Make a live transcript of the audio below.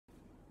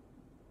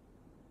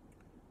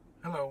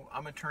Hello,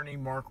 I'm attorney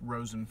Mark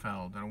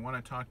Rosenfeld, and I want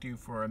to talk to you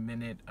for a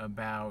minute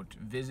about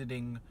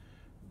visiting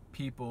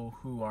people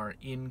who are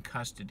in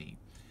custody.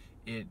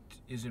 It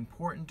is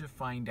important to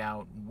find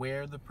out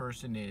where the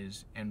person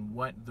is and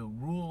what the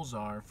rules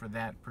are for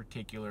that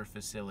particular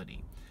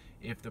facility.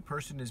 If the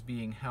person is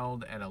being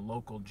held at a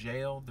local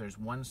jail, there's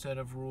one set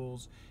of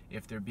rules.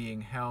 If they're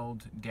being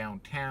held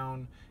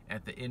downtown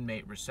at the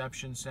inmate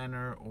reception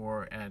center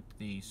or at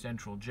the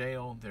central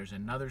jail, there's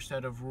another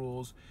set of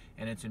rules,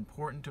 and it's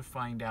important to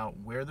find out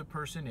where the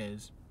person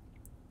is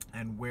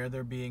and where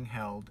they're being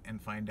held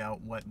and find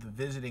out what the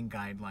visiting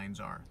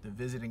guidelines are. The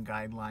visiting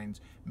guidelines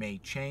may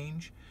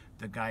change.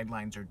 The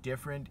guidelines are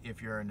different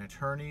if you're an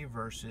attorney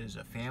versus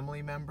a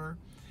family member,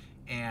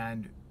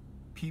 and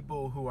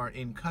people who are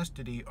in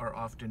custody are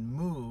often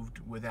moved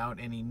without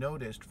any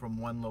notice from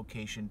one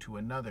location to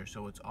another.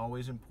 So it's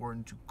always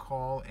important to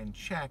call and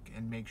check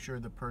and make sure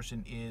the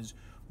person is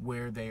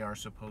where they are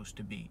supposed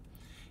to be.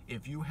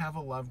 If you have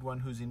a loved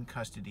one who's in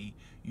custody,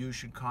 you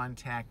should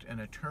contact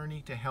an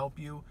attorney to help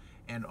you,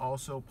 and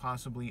also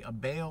possibly a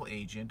bail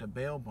agent, a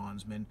bail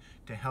bondsman,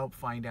 to help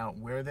find out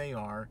where they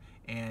are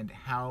and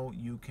how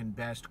you can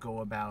best go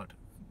about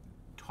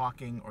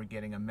talking or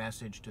getting a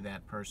message to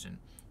that person.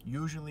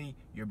 Usually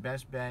your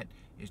best bet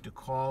is to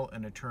call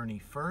an attorney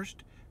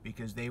first,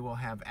 because they will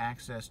have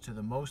access to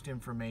the most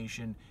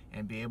information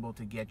and be able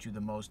to get you the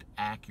most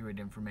accurate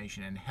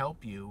information and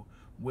help you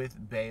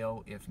with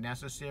bail if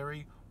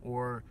necessary,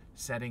 or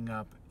setting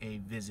up a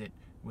visit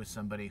with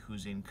somebody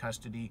who's in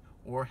custody,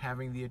 or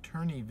having the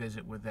attorney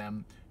visit with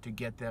them to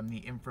get them the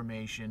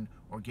information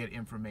or get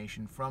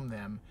information from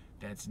them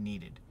that's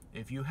needed.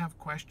 If you have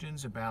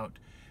questions about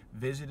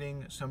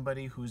visiting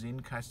somebody who's in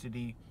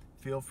custody,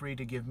 feel free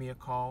to give me a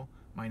call.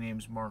 My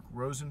name's Mark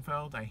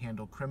Rosenfeld. I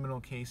handle criminal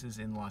cases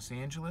in Los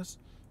Angeles,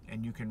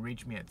 and you can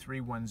reach me at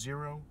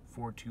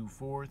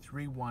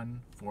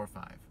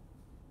 310-424-3145.